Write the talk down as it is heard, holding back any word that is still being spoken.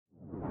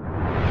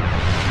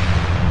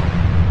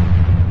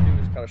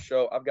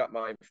show. I've got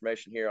my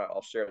information here.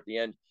 I'll share at the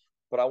end.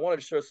 But I wanted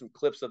to show some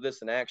clips of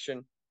this in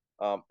action.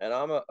 And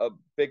I'm a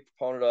big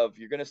proponent of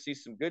you're going to see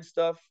some good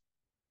stuff,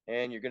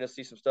 and you're going to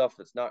see some stuff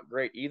that's not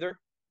great either.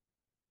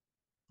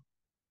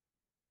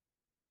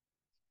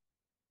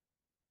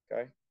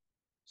 Okay.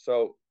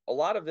 So a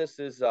lot of this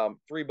is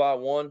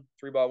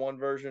 3x1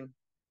 version.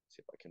 Let's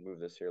see if I can move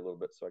this here a little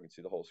bit so I can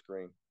see the whole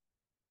screen.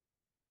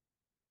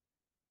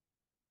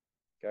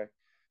 Okay.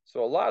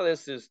 So a lot of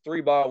this is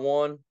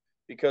 3x1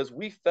 because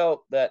we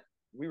felt that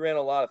we ran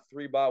a lot of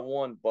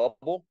 3x1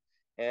 bubble,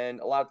 and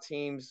a lot of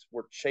teams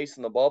were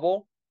chasing the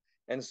bubble.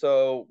 And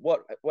so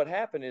what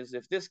happened is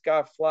if this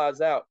guy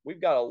flies out,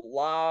 we've got a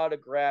lot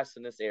of grass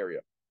in this area.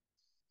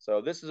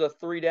 So this is a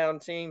 3-down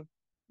team.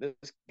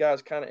 This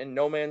guy's kind of in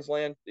no man's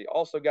land. They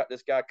also got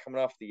this guy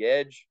coming off the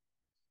edge.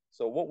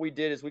 So what we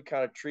did is we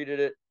kind of treated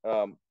it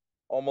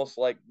almost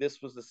like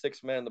this was the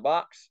 6th man in the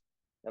box.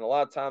 And a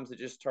lot of times it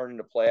just turned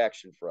into play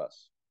action for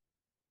us.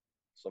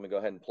 So let me go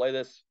ahead and play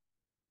this.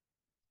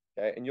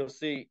 Okay, and you'll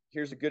see,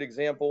 here's a good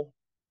example.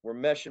 We're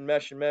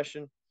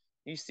meshing.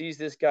 He sees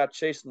this guy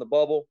chasing the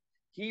bubble.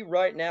 He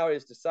right now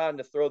is deciding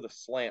to throw the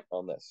slant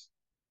on this.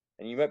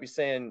 And you might be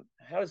saying,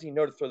 how does he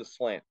know to throw the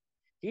slant?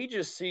 He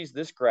just sees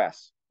this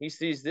grass. He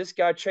sees this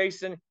guy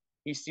chasing.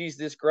 He sees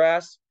this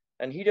grass.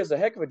 And he does a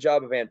heck of a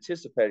job of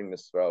anticipating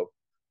this throw.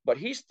 But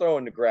he's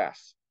throwing the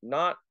grass,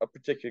 not a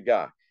particular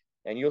guy.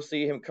 And you'll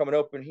see him coming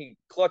open. He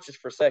clutches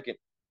for a second.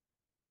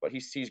 But he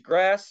sees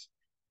grass.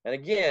 And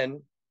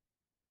again,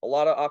 a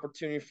lot of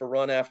opportunity for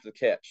run after the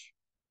catch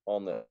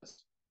on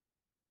this.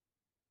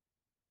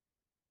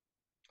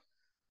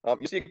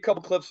 You see a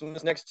couple clips from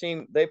this next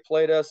team. They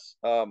played us.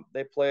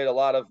 They played a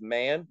lot of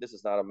man. This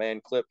is not a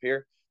man clip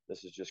here.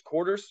 This is just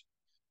quarters.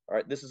 All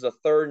right, this is a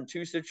 3rd and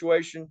 2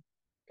 situation.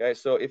 Okay,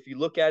 so if you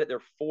look at it,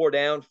 they're 4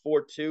 down,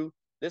 4-2.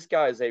 This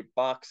guy is a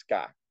box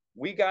guy.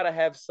 We got to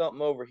have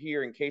something over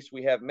here in case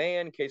we have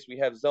man, in case we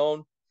have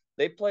zone.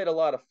 They played a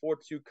lot of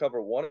 4-2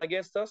 cover 1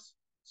 against us.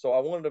 So I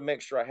wanted to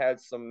make sure I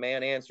had some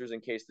man answers in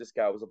case this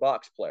guy was a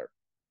box player.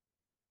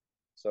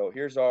 So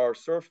here's our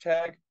surf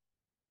tag.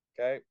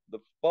 Okay, the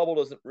bubble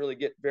doesn't really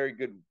get very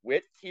good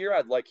width here.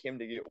 I'd like him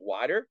to get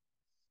wider.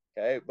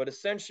 Okay, but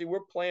essentially we're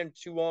playing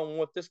 2-on-1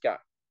 with this guy.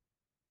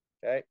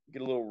 Okay,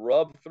 get a little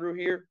rub through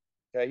here.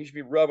 Okay, he should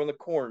be rubbing the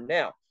corner.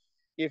 Now,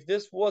 if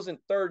this wasn't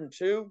 3rd and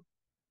 2,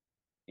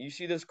 you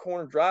see this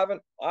corner driving,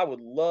 I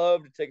would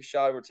love to take a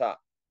shot over top.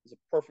 It's a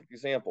perfect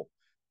example.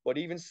 But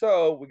even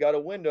so, we got a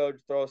window to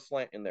throw a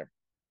slant in there.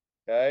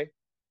 Okay,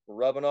 we're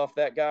rubbing off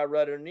that guy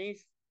right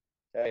underneath.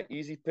 Okay,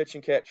 easy pitch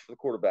and catch for the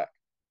quarterback.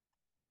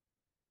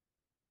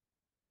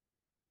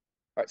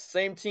 All right,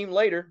 same team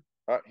later.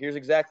 All right, here's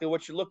exactly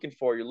what you're looking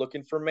for. You're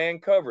looking for man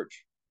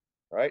coverage.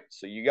 All right,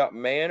 so you got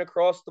man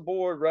across the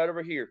board right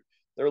over here.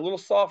 They're a little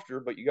softer,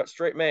 but you got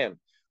straight man.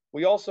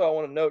 We also, I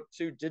want to note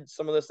too, did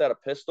some of this out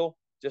of pistol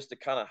just to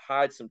kind of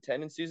hide some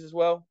tendencies as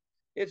well.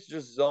 It's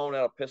just zone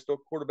out of pistol.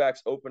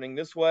 Quarterback's opening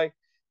this way.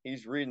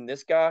 He's reading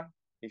this guy.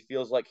 He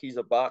feels like he's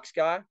a box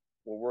guy.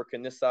 We're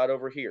working this side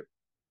over here.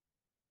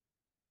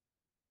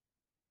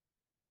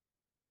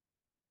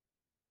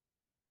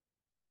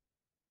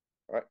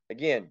 All right,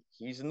 again,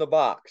 he's in the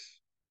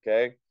box,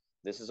 okay?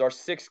 This is our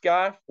 6th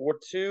guy,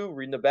 4-2,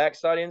 reading the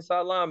backside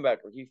inside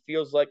linebacker. He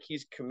feels like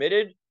he's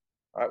committed.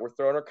 All right, we're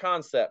throwing our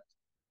concept.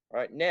 All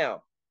right,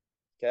 now,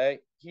 okay,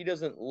 he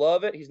doesn't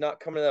love it. He's not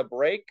coming to that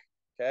break,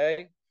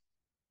 okay?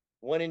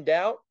 When in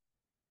doubt,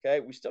 okay,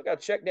 we still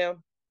got to check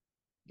down.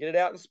 Get it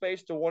out in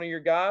space to one of your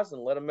guys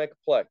and let him make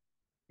a play.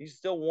 He's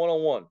still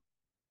 1-on-1.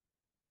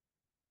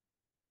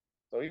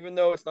 So even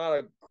though it's not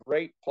a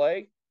great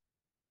play,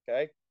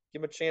 okay,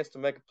 give him a chance to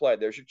make a play.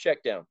 There's your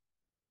check down.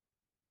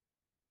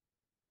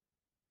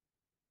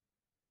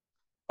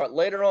 All right,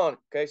 later on,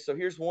 okay, so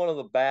here's one of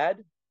the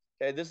bad.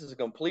 Okay, this is a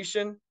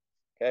completion.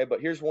 Okay,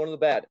 but here's one of the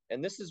bad.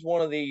 And this is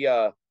one of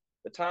the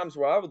times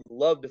where I would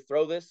love to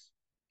throw this.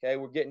 Okay,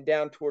 we're getting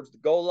down towards the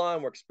goal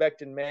line. We're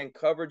expecting man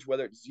coverage,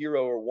 whether it's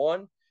 0 or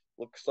 1.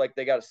 Looks like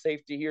they got a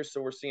safety here,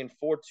 so we're seeing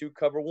 4-2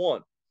 cover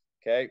 1.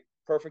 Okay,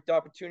 perfect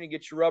opportunity.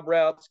 Get your rub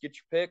routes, get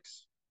your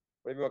picks,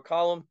 whatever you want to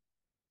call them.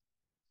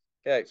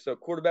 Okay, so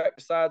quarterback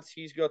decides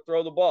he's going to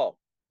throw the ball.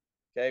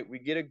 Okay, we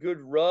get a good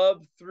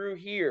rub through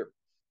here.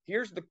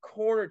 Here's the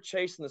corner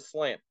chasing the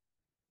slant.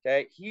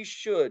 Okay, he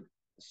should,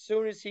 as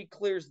soon as he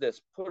clears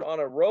this, put on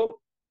a rope.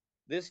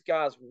 This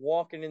guy's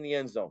walking in the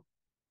end zone.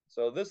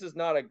 So this is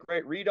not a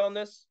great read on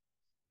this.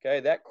 Okay,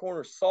 that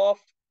corner's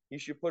soft. He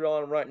should put it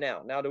on right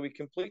now. Now, do we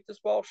complete this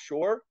ball?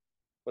 Sure.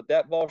 But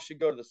that ball should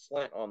go to the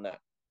slant on that,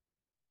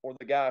 or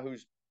the guy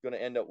who's going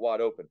to end up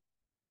wide open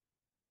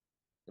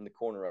in the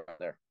corner right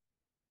there.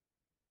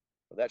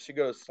 But that should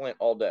go to slant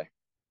all day.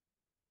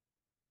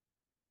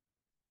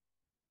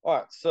 All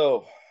right,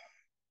 so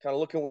kind of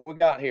looking what we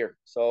got here.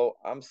 So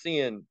I'm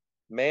seeing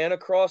man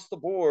across the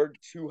board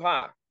too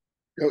high.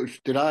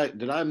 Coach, did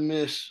I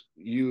miss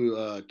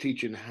you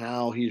teaching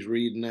how he's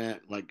reading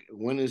that? Like,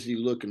 when is he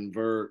looking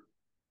vert?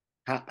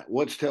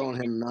 What's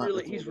telling him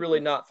not? He's really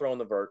not throwing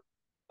the vert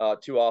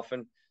too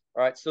often.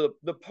 All right, so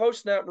the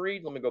post snap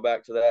read. Let me go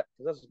back to that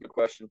because that's a good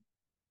question.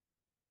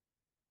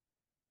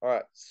 All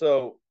right.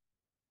 So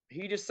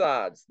he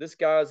decides this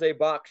guy is a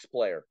box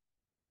player.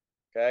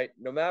 Okay.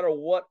 No matter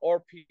what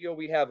RPO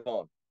we have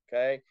on.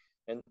 Okay.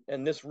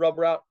 And this rub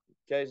route,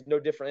 okay, is no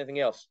different than anything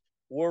else.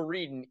 We're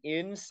reading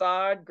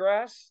inside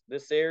grass,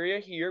 this area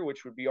here,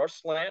 which would be our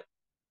slant,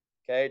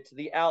 okay, to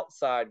the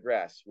outside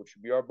grass, which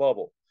would be our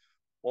bubble.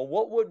 Well,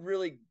 what would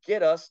really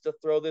get us to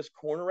throw this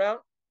corner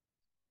route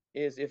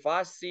is if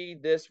I see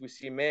this, we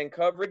see man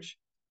coverage.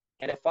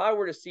 And if I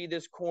were to see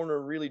this corner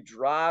really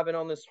driving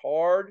on this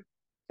hard,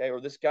 okay,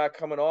 or this guy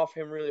coming off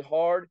him really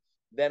hard,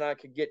 then I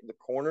could get in the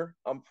corner.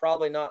 I'm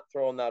probably not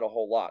throwing that a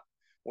whole lot.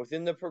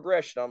 Within the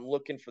progression, I'm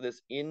looking for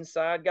this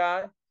inside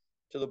guy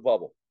to the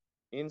bubble.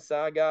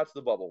 Inside guy to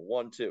the bubble.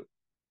 1, 2.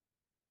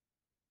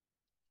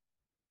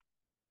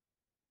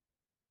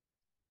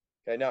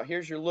 Okay, now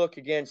here's your look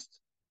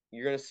against.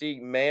 You're going to see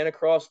man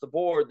across the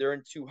board. They're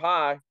in too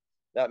high.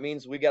 That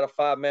means we got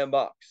a 5-man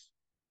box.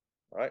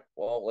 All right.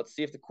 Well, let's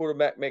see if the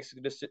quarterback makes a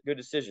good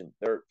decision.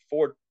 They're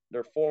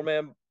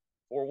 4-man,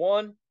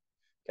 4-1.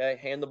 Okay,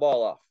 hand the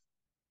ball off.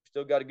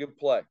 Still got a good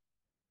play.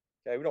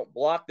 Okay, we don't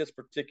block this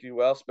particularly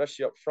well,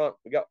 especially up front.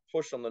 We got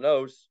push on the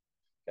nose.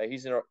 Okay,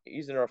 he's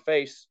in our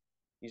face.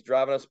 He's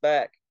driving us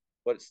back,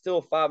 but it's still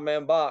a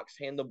 5-man box.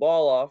 Hand the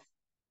ball off.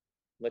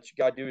 Let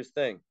your guy do his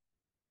thing.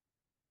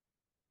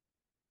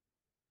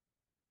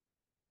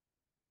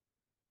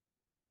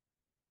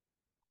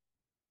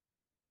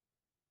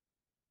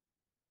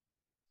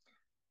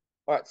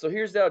 All right, so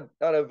here's out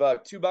of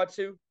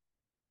 2x2.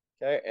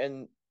 Okay,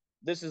 and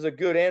this is a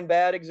good and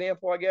bad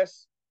example, I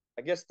guess.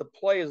 I guess the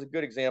play is a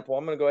good example.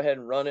 I'm going to go ahead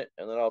and run it,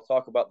 and then I'll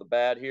talk about the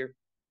bad here.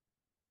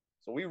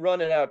 So we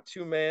run it out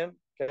 2-man.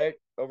 Okay,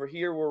 over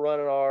here we're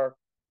running our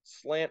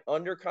slant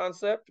under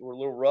concept. We're a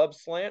little rub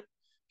slant.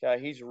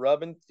 Okay, he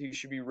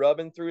should be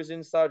rubbing through his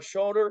inside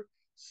shoulder.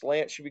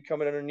 Slant should be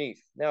coming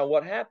underneath. Now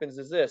what happens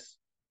is this.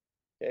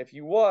 Okay, if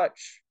you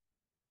watch,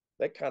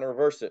 they kind of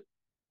reverse it,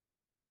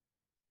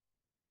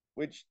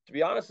 which to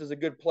be honest is a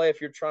good play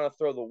if you're trying to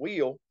throw the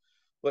wheel.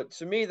 But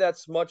to me,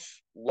 that's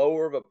much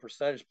lower of a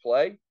percentage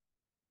play.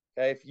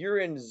 Okay, if you're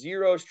in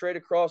 0 straight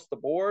across the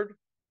board,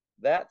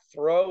 that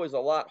throw is a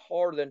lot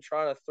harder than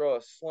trying to throw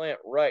a slant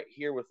right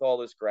here with all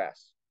this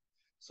grass.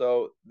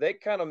 So they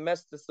kind of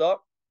messed this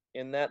up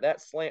in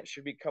that slant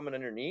should be coming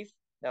underneath.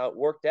 Now it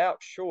worked out,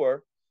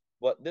 sure,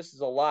 but this is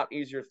a lot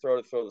easier throw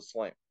to throw the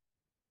slant.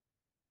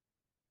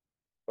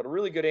 But a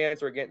really good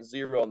answer against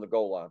 0 on the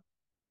goal line.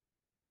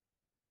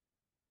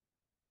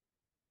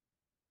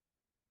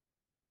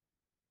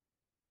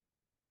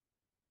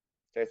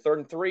 Okay, 3rd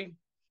and 3.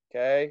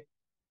 Okay,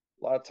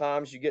 a lot of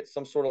times you get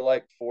some sort of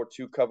like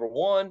 4-2 cover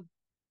 1.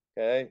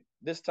 Okay,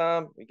 this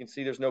time we can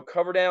see there's no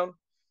cover down.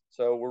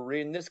 So we're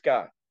reading this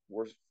guy.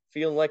 We're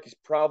feeling like he's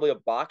probably a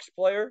box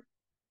player.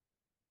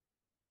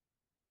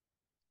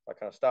 I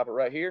kind of stop it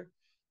right here.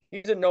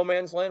 He's in no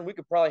man's land. We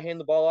could probably hand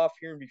the ball off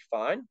here and be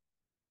fine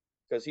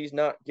because he's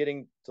not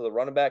getting to the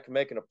running back and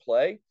making a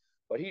play.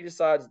 But he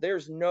decides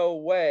there's no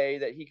way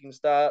that he can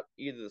stop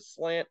either the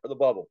slant or the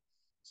bubble.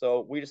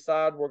 So we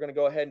decide we're going to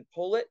go ahead and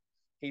pull it.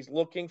 He's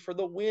looking for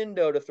the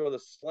window to throw the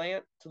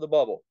slant to the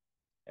bubble,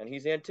 and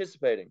he's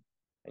anticipating.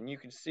 And you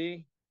can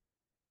see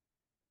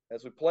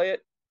as we play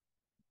it,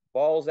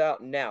 ball's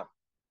out now.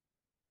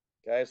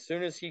 Okay, as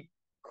soon as he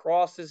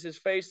crosses his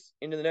face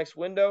into the next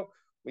window,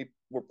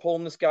 we're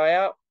pulling this guy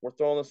out. We're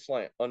throwing the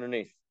slant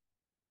underneath.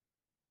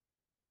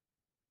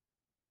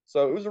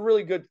 So it was a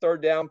really good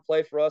 3rd down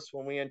play for us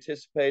when we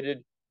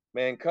anticipated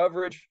man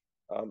coverage.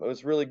 It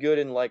was really good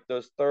in like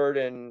those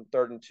 3rd and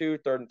 2,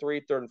 3rd and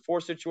 3, 3rd and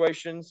 4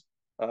 situations.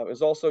 It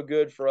was also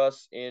good for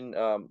us in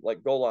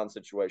like goal line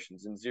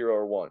situations in 0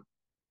 or 1.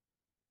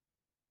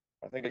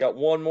 I think I got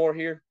one more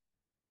here.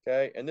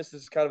 Okay, and this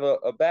is kind of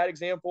a bad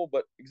example,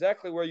 but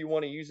exactly where you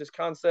want to use this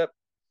concept.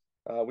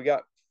 We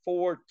got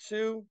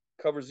 4-2,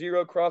 cover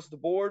 0 across the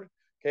board.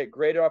 Okay,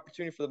 great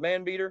opportunity for the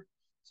man beater.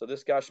 So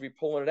this guy should be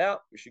pulling it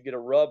out. We should get a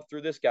rub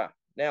through this guy.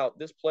 Now,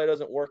 this play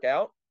doesn't work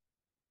out.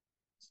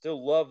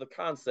 Still love the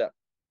concept.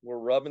 We're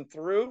rubbing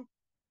through.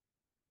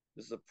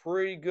 This is a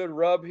pretty good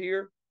rub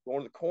here.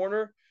 Going to the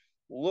corner.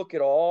 Look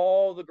at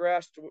all the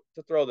grass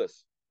to throw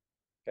this.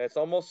 Okay, it's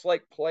almost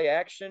like play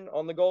action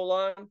on the goal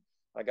line.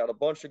 I got a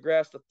bunch of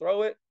grass to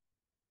throw it.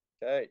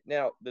 Okay,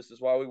 now this is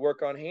why we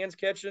work on hands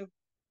catching.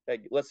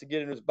 Okay, lets it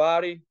get in his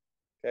body.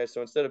 Okay,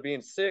 so instead of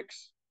being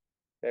 6,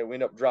 okay, we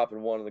end up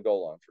dropping 1 on the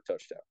goal line for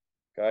touchdown.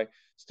 Okay,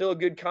 still a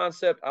good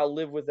concept. I'll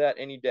live with that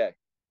any day.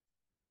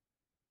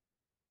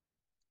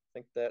 I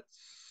think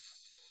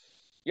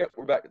yep,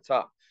 we're back at the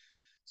top.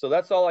 So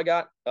that's all I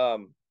got.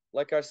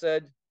 Like I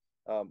said,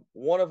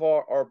 one of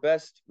our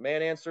best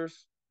man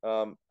answers.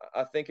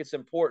 I think it's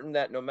important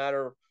that no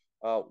matter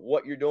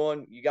what you're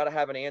doing, you got to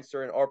have an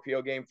answer in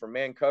RPO game for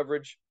man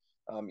coverage.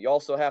 You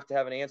also have to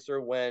have an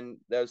answer when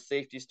those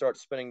safeties start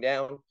spinning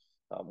down.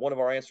 One of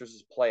our answers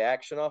is play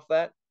action off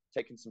that,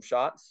 taking some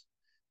shots.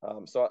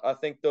 So I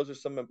think those are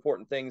some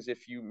important things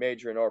if you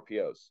major in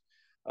RPOs.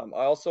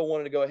 I also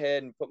wanted to go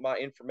ahead and put my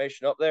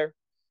information up there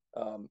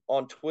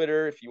on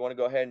Twitter. If you want to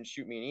go ahead and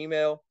shoot me an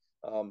email,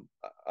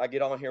 I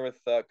get on here with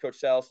Coach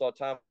Salas all the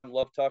time. I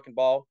love talking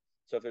ball.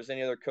 So if there's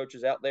any other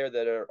coaches out there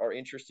that are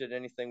interested in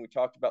anything we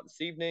talked about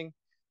this evening,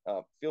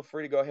 feel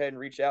free to go ahead and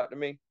reach out to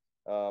me.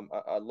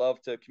 I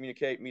love to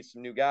communicate, meet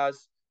some new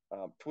guys.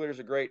 Twitter's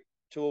a great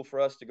tool for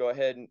us to go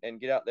ahead and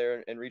get out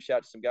there and reach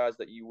out to some guys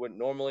that you wouldn't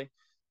normally.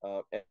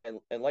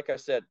 And like I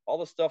said, all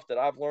the stuff that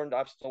I've learned,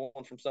 I've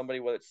stolen from somebody,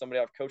 whether it's somebody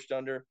I've coached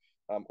under,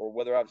 or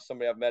whether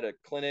somebody I've met at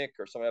a clinic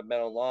or somebody I've met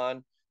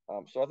online.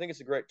 So I think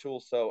it's a great tool.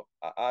 So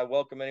I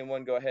welcome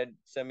anyone. Go ahead,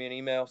 send me an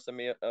email, send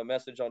me a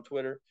message on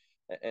Twitter,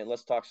 and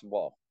let's talk some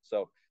ball.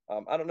 So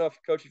I don't know if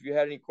Coach, if you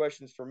had any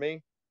questions for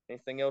me,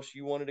 anything else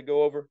you wanted to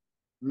go over.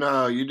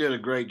 No, you did a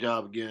great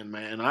job again,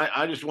 man.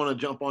 I just want to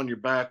jump on your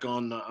back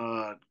on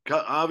the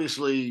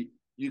obviously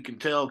you can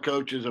tell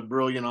coach is a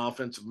brilliant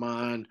offensive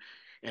mind,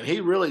 and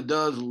he really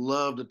does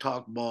love to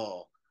talk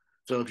ball.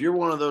 So if you're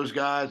one of those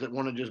guys that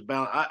want to just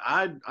bounce,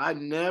 I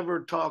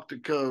never talk to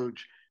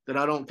coach that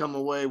I don't come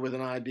away with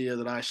an idea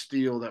that I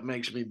steal that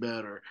makes me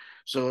better.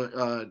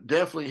 So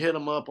definitely hit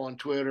him up on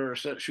Twitter or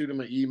shoot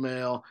him an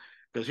email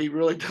because he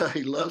really does.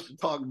 He loves to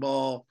talk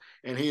ball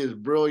and he is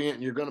brilliant.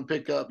 And you're going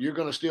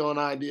to steal an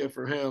idea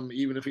for him,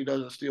 even if he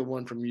doesn't steal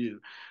one from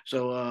you.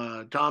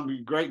 So,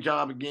 Tom, great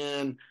job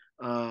again.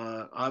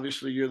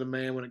 Obviously, you're the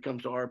man when it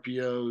comes to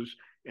RPOs,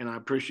 and I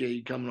appreciate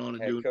you coming on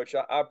and Hey, doing it. Coach,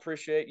 I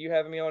appreciate you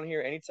having me on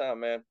here anytime,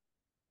 man.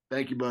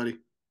 Thank you, buddy.